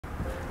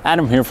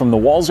Adam here from the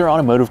Walser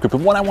Automotive Group,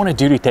 and what I want to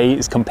do today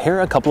is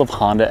compare a couple of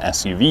Honda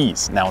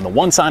SUVs. Now on the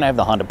one side I have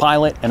the Honda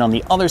Pilot, and on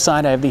the other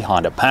side I have the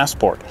Honda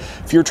Passport.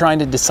 If you're trying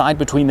to decide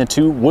between the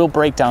two, we'll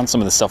break down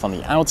some of the stuff on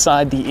the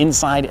outside, the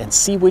inside, and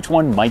see which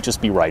one might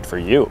just be right for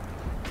you.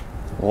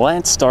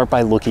 Let's start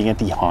by looking at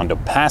the Honda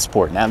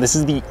Passport. Now this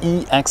is the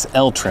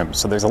EXL trim,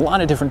 so there's a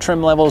lot of different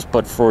trim levels,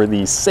 but for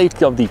the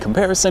sake of the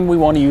comparison, we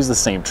want to use the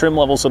same trim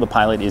level, so the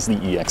Pilot is the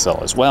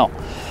EXL as well.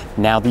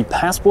 Now the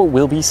Passport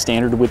will be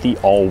standard with the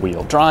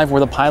all-wheel drive,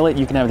 where the Pilot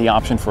you can have the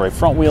option for a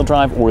front-wheel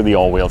drive or the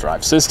all-wheel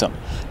drive system.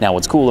 Now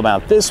what's cool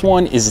about this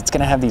one is it's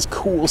going to have these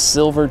cool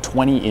silver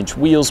 20-inch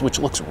wheels, which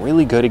looks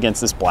really good against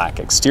this black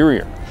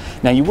exterior.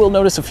 Now you will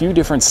notice a few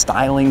different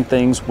styling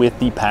things with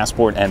the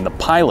Passport and the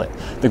Pilot.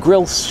 The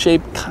grille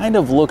shape kind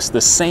of looks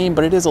the same,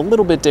 but it is a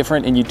little bit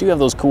different, and you do have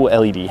those cool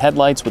LED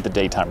headlights with the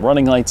daytime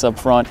running lights up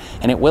front,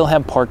 and it will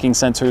have parking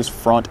sensors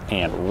front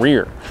and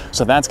rear.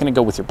 So that's going to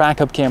go with your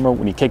backup camera.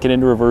 When you kick it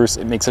into reverse,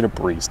 it makes it a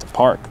breeze to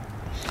park.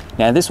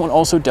 Now this one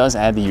also does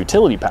add the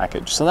utility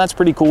package, so that's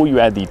pretty cool. You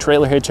add the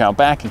trailer hitch out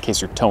back in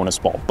case you're towing a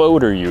small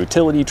boat or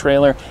utility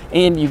trailer,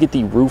 and you get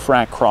the roof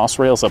rack cross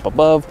rails up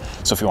above.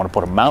 So if you want to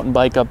put a mountain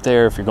bike up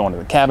there, if you're going to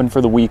the cabin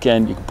for the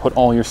weekend, you can put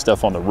all your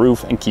stuff on the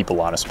roof and keep a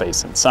lot of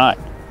space inside.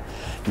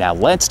 Now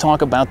let's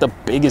talk about the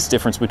biggest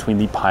difference between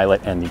the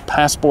Pilot and the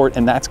Passport,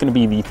 and that's going to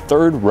be the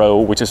third row,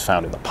 which is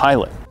found in the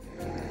Pilot.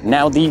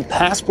 Now the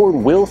Passport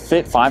will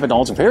fit 5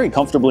 adults very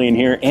comfortably in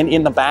here, and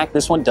in the back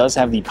this one does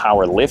have the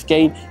power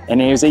liftgate, and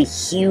there's a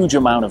huge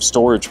amount of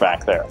storage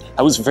back there.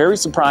 I was very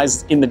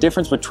surprised in the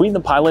difference between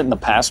the Pilot and the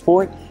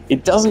Passport.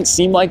 It doesn't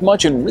seem like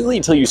much, and really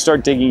until you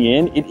start digging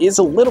in, it is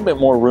a little bit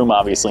more room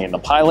obviously in the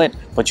Pilot,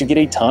 but you get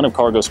a ton of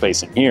cargo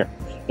space in here.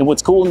 And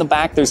what's cool in the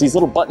back, there's these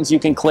little buttons you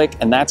can click,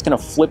 and that's going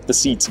to flip the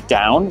seats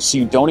down, so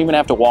you don't even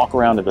have to walk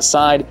around to the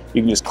side.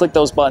 You can just click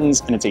those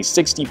buttons, and it's a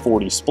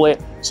 60-40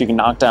 split, so you can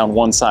knock down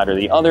one side or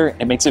the other.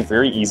 It makes it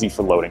very easy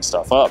for loading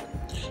stuff up.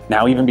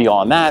 Now even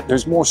beyond that,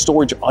 there's more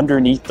storage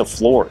underneath the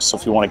floors, so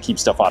if you want to keep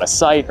stuff out of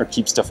sight or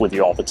keep stuff with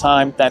you all the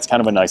time, that's kind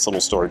of a nice little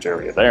storage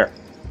area there.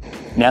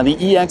 Now the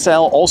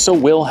EXL also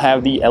will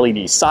have the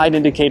LED side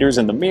indicators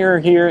in the mirror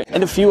here,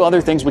 and a few other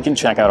things we can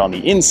check out on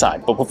the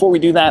inside. But before we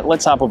do that,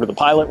 let's hop over to the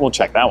Pilot. We'll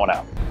check that one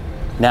out.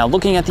 Now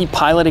looking at the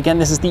Pilot again,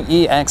 this is the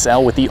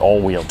EXL with the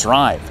all-wheel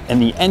drive, and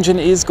the engine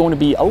is going to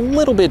be a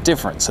little bit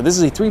different. So this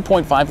is a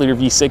 3.5 liter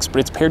V6, but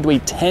it's paired to a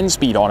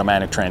 10-speed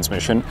automatic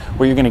transmission,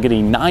 where you're going to get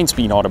a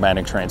 9-speed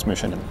automatic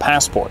transmission in the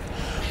Passport.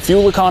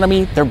 Fuel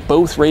economy, they're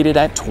both rated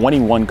at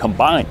 21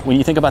 combined. When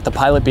you think about the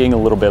Pilot being a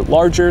little bit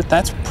larger,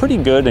 that's pretty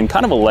good and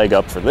kind of a leg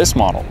up for this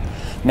model.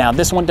 Now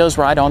this one does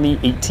ride on the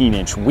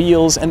 18-inch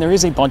wheels, and there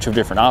is a bunch of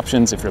different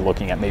options. If you're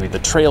looking at maybe the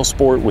Trail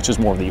Sport, which is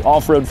more of the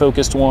off-road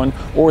focused one,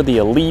 or the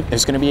Elite,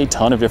 there's going to be a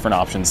ton of different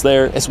options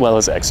there, as well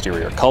as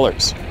exterior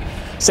colors.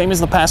 Same as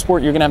the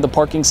Passport, you're going to have the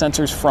parking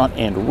sensors front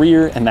and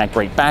rear, and that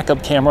great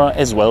backup camera,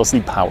 as well as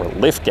the power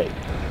liftgate.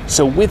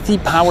 So with the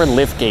power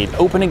liftgate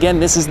open again,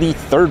 this is the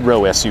third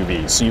row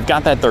SUV. So you've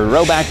got that third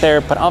row back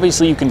there, but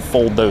obviously you can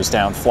fold those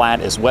down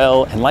flat as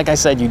well. And like I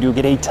said, you do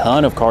get a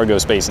ton of cargo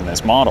space in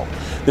this model.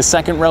 The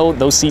second row,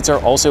 those seats are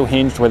also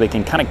hinged where they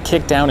can kind of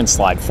kick down and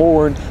slide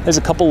forward. There's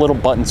a couple little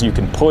buttons you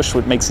can push,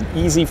 which makes it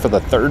easy for the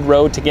third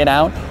row to get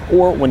out.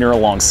 Or when you're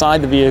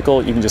alongside the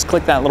vehicle, you can just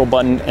click that little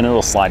button and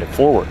it'll slide it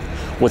forward.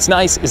 What's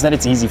nice is that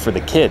it's easy for the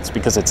kids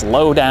because it's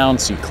low down,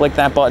 so you click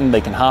that button,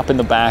 they can hop in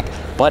the back,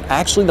 but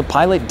actually the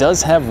Pilot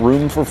does have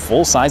room for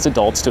full-size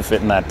adults to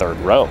fit in that third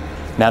row.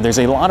 Now there's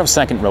a lot of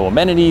second row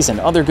amenities and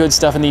other good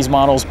stuff in these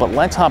models, but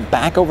let's hop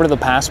back over to the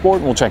Passport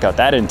and we'll check out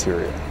that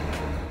interior.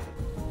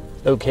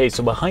 Okay,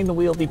 so behind the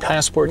wheel of the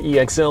Passport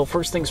EXL,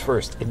 first things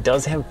first, it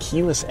does have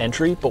keyless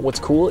entry, but what's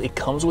cool, it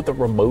comes with a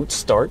remote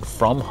start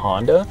from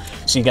Honda.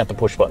 So you got the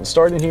push button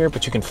start in here,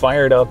 but you can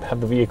fire it up, have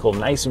the vehicle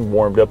nice and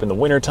warmed up in the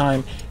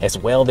wintertime. As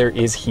well, there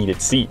is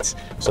heated seats.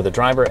 So the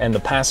driver and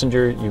the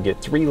passenger, you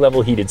get 3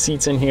 level heated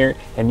seats in here,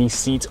 and these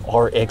seats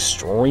are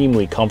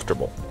extremely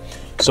comfortable.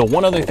 So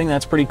one other thing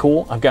that's pretty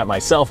cool, I've got my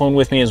cell phone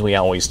with me as we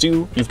always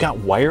do. You've got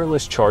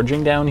wireless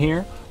charging down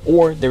here,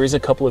 or there is a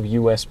couple of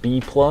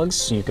USB plugs,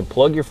 so you can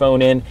plug your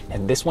phone in,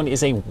 and this one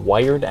is a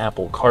wired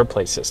Apple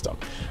CarPlay system.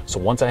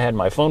 So once I had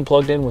my phone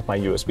plugged in with my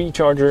USB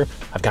charger,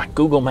 I've got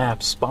Google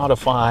Maps,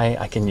 Spotify,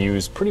 I can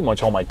use pretty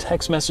much all my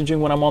text messaging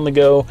when I'm on the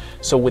go.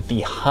 So with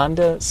the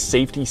Honda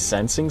Safety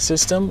Sensing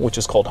System, which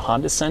is called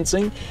Honda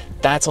Sensing,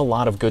 that's a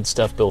lot of good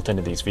stuff built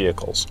into these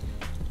vehicles.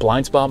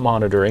 Blind spot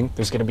monitoring,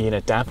 there's going to be an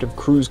adaptive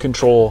cruise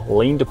control,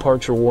 lane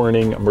departure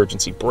warning,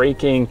 emergency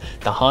braking.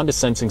 The Honda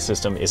Sensing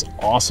System is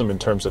awesome in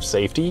terms of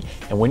safety,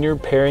 and when you're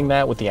pairing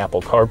that with the Apple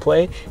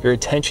CarPlay, your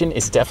attention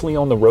is definitely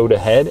on the road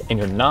ahead and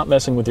you're not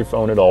messing with your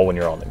phone at all when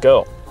you're on the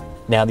go.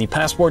 Now the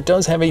Passport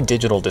does have a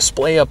digital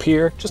display up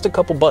here, just a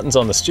couple buttons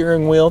on the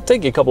steering wheel,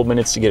 take you a couple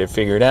minutes to get it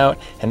figured out,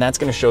 and that's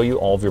going to show you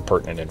all of your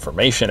pertinent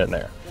information in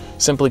there.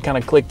 Simply kind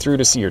of click through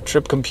to see your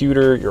trip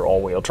computer, your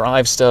all-wheel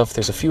drive stuff.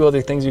 There's a few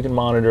other things you can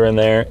monitor in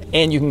there,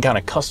 and you can kind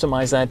of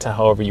customize that to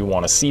however you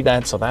want to see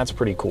that, so that's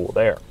pretty cool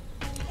there.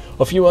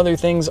 A few other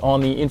things on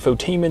the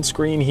infotainment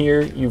screen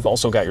here. You've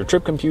also got your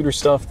trip computer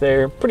stuff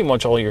there, pretty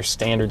much all your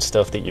standard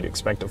stuff that you'd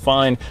expect to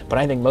find, but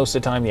I think most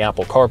of the time the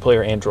Apple CarPlay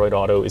or Android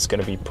Auto is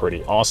going to be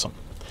pretty awesome.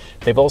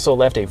 They've also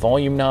left a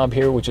volume knob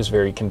here, which is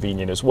very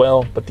convenient as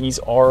well, but these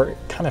are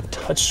kind of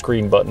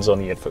touchscreen buttons on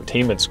the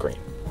infotainment screen.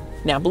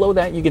 Now below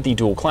that you get the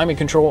dual climate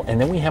control,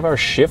 and then we have our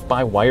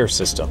shift-by-wire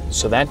system.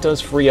 So that does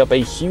free up a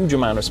huge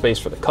amount of space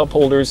for the cup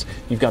holders.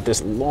 You've got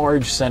this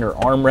large center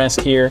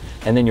armrest here,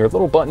 and then your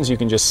little buttons you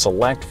can just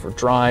select for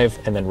drive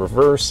and then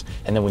reverse.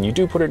 And then when you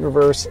do put it in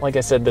reverse, like I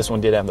said, this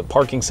one did have the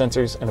parking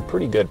sensors and a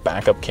pretty good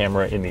backup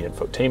camera in the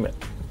infotainment.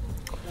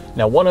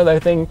 Now one other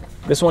thing,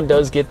 this one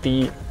does get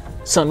the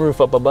sunroof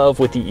up above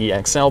with the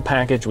EXL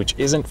package, which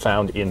isn't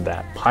found in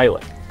that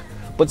Pilot.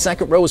 But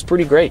second row is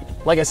pretty great.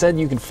 Like I said,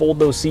 you can fold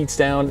those seats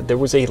down. There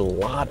was a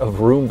lot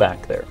of room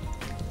back there.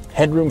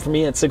 Headroom for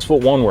me at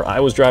 6'1", where I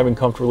was driving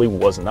comfortably,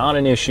 was not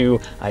an issue.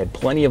 I had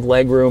plenty of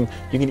leg room.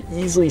 You can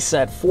easily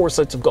set 4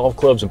 sets of golf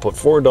clubs and put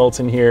 4 adults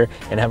in here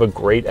and have a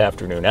great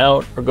afternoon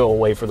out, or go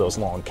away for those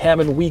long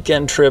cabin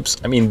weekend trips.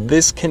 I mean,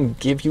 this can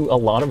give you a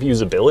lot of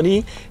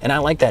usability, and I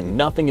like that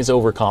nothing is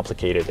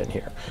overcomplicated in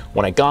here.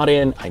 When I got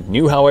in, I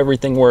knew how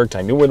everything worked,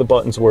 I knew where the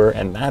buttons were,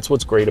 and that's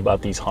what's great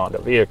about these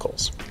Honda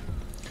vehicles.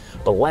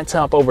 But let's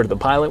hop over to the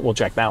Pilot, we'll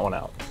check that one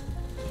out.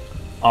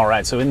 All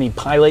right, so in the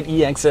Pilot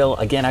EXL,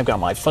 again, I've got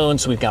my phone,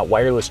 so we've got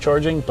wireless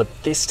charging, but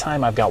this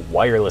time I've got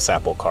wireless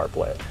Apple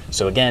CarPlay.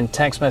 So again,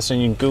 text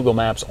messaging, Google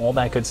Maps, all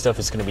that good stuff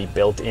is gonna be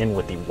built in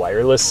with the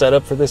wireless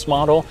setup for this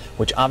model,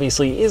 which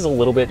obviously is a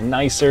little bit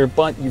nicer,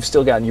 but you've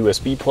still got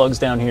USB plugs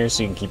down here,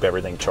 so you can keep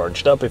everything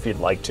charged up if you'd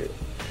like to.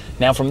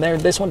 Now from there,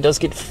 this one does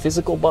get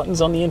physical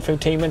buttons on the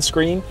infotainment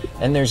screen,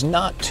 and there's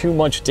not too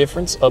much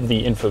difference of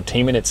the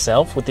infotainment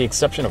itself, with the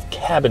exception of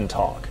cabin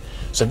talk.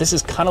 So this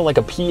is kind of like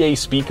a PA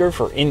speaker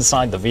for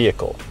inside the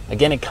vehicle.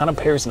 Again, it kind of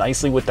pairs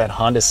nicely with that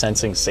Honda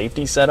Sensing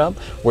safety setup,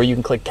 where you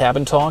can click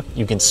cabin talk,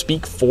 you can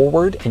speak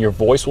forward, and your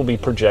voice will be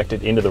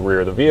projected into the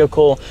rear of the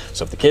vehicle.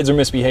 So if the kids are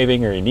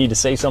misbehaving or you need to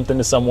say something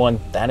to someone,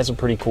 that is a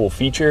pretty cool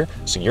feature,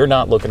 so you're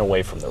not looking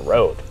away from the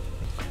road.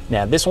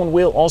 Now this one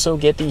will also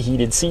get the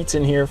heated seats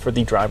in here for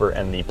the driver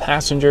and the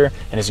passenger,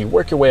 and as you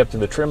work your way up to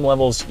the trim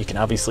levels, you can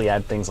obviously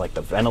add things like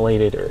the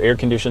ventilated or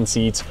air-conditioned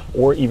seats,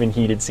 or even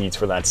heated seats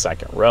for that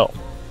second row.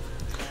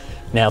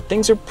 Now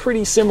things are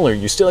pretty similar.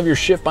 You still have your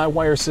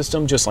shift-by-wire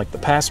system just like the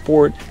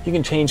Passport. You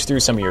can change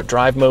through some of your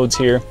drive modes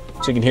here.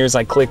 So you can hear as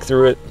I click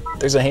through it,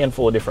 there's a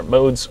handful of different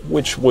modes,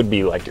 which would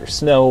be like your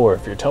snow, or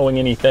if you're towing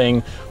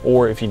anything,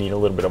 or if you need a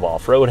little bit of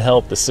off-road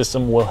help, the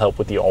system will help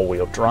with the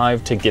all-wheel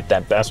drive to get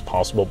that best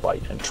possible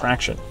bite and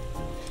traction.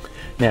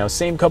 Now,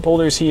 same cup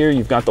holders here,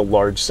 you've got the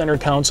large center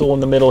console in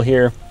the middle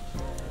here,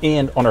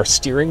 and on our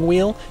steering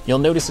wheel, you'll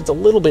notice it's a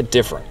little bit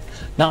different.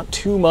 Not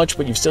too much,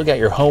 but you've still got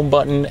your home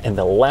button, and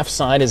the left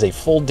side is a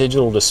full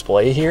digital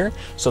display here,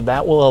 so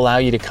that will allow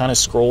you to kind of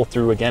scroll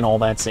through, again, all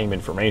that same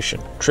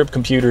information. Trip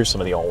computer, some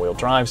of the all-wheel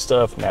drive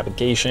stuff,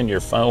 navigation, your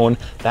phone,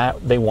 that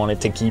they wanted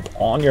to keep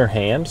on your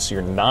hand, so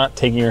you're not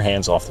taking your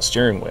hands off the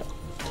steering wheel.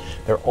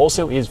 There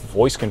also is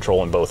voice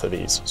control in both of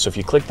these, so if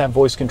you click that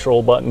voice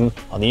control button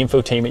on the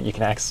infotainment, you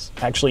can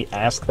actually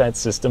ask that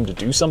system to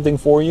do something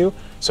for you.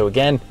 So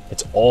again,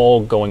 it's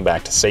all going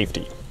back to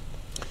safety.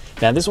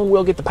 Now this one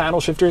will get the paddle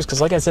shifters,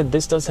 because like I said,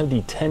 this does have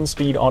the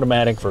 10-speed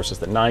automatic versus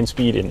the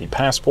 9-speed in the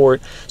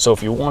Passport. So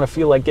if you want to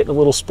feel like getting a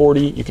little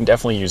sporty, you can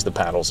definitely use the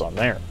paddles on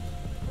there.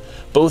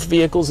 Both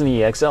vehicles in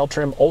the EXL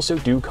trim also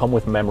do come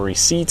with memory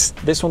seats.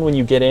 This one, when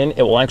you get in,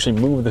 it will actually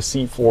move the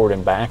seat forward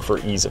and back for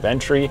ease of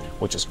entry,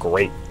 which is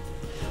great.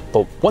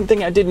 But one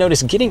thing I did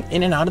notice, getting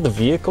in and out of the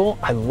vehicle,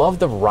 I love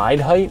the ride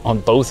height on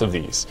both of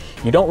these.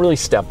 You don't really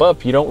step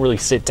up, you don't really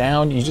sit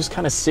down, you just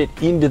kind of sit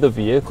into the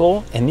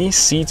vehicle, and these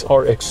seats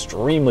are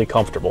extremely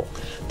comfortable.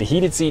 The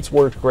heated seats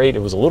worked great. It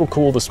was a little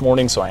cool this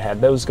morning, so I had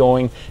those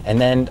going.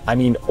 And then, I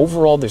mean,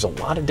 overall, there's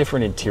a lot of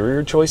different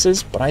interior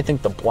choices, but I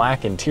think the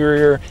black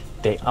interior,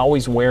 they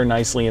always wear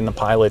nicely in the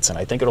Pilots, and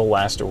I think it'll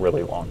last a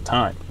really long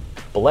time.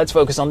 But let's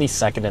focus on the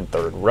second and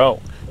third row.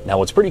 Now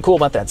what's pretty cool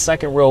about that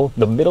second row,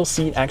 the middle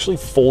seat actually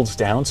folds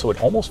down, so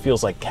it almost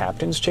feels like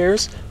captain's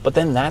chairs, but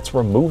then that's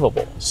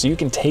removable. So you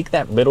can take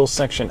that middle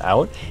section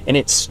out and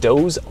it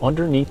stows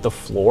underneath the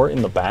floor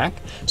in the back.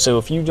 So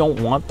if you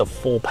don't want the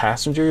full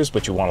passengers,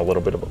 but you want a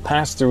little bit of a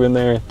pass-through in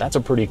there, that's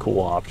a pretty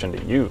cool option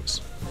to use.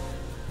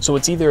 So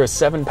it's either a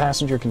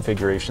 7-passenger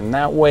configuration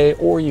that way,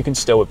 or you can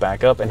stow it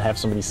back up and have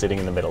somebody sitting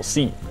in the middle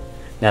seat.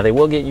 Now they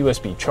will get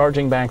USB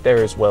charging back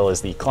there, as well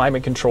as the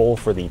climate control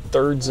for the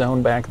third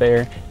zone back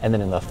there. And then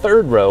in the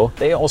third row,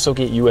 they also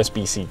get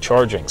USB-C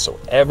charging, so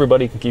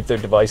everybody can keep their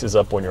devices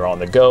up when you're on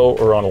the go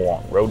or on a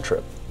long road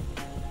trip.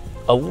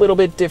 A little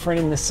bit different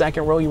in the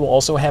second row, you will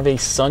also have a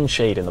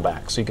sunshade in the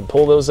back, so you can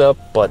pull those up,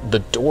 but the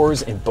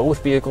doors in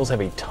both vehicles have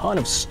a ton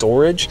of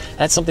storage.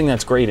 That's something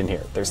that's great in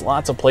here. There's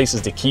lots of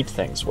places to keep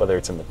things, whether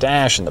it's in the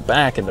dash, in the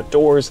back, in the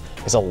doors.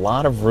 There's a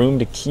lot of room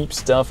to keep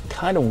stuff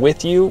kind of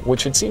with you,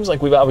 which it seems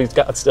like we've always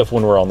got stuff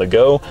when we're on the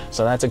go,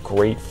 so that's a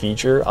great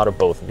feature out of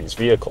both of these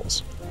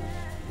vehicles.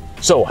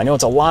 So I know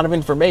it's a lot of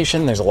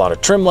information, there's a lot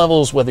of trim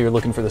levels, whether you're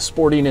looking for the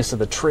sportiness of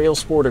the trail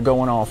sport or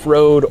going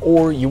off-road,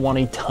 or you want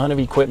a ton of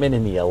equipment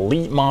in the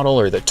elite model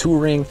or the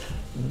touring.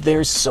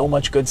 There's so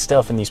much good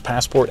stuff in these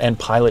Passport and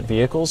Pilot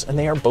vehicles, and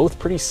they are both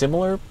pretty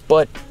similar,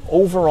 but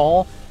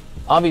overall,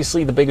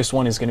 obviously the biggest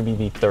one is going to be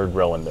the third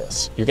row in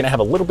this. You're going to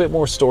have a little bit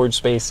more storage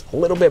space, a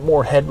little bit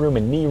more headroom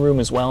and knee room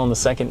as well in the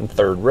second and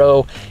third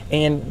row,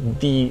 and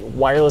the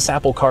wireless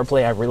Apple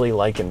CarPlay I really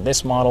like in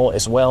this model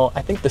as well.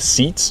 I think the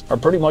seats are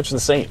pretty much the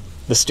same.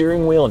 The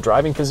steering wheel and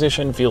driving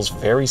position feels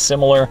very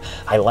similar.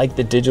 I like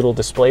the digital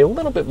display a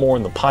little bit more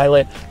in the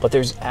Pilot, but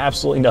there's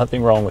absolutely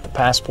nothing wrong with the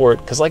Passport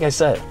because, like I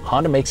said,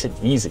 Honda makes it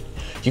easy.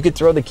 You could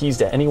throw the keys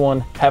to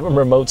anyone, have them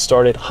remote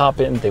started, hop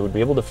in, they would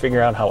be able to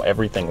figure out how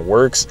everything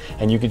works,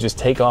 and you could just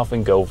take off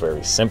and go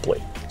very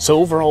simply. So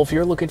overall, if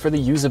you're looking for the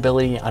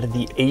usability out of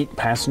the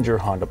 8-passenger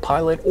Honda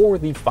Pilot or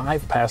the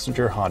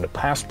 5-passenger Honda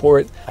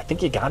Passport, I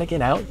think you gotta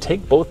get out,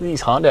 take both of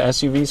these Honda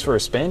SUVs for a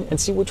spin, and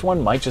see which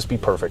one might just be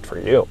perfect for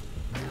you.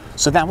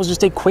 So that was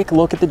just a quick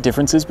look at the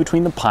differences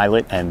between the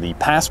Pilot and the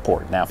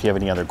Passport. Now, if you have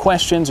any other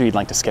questions or you'd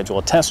like to schedule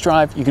a test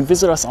drive, you can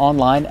visit us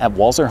online at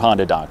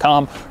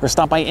walserhonda.com or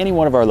stop by any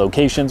one of our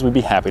locations. We'd be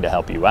happy to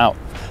help you out.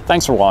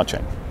 Thanks for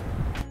watching.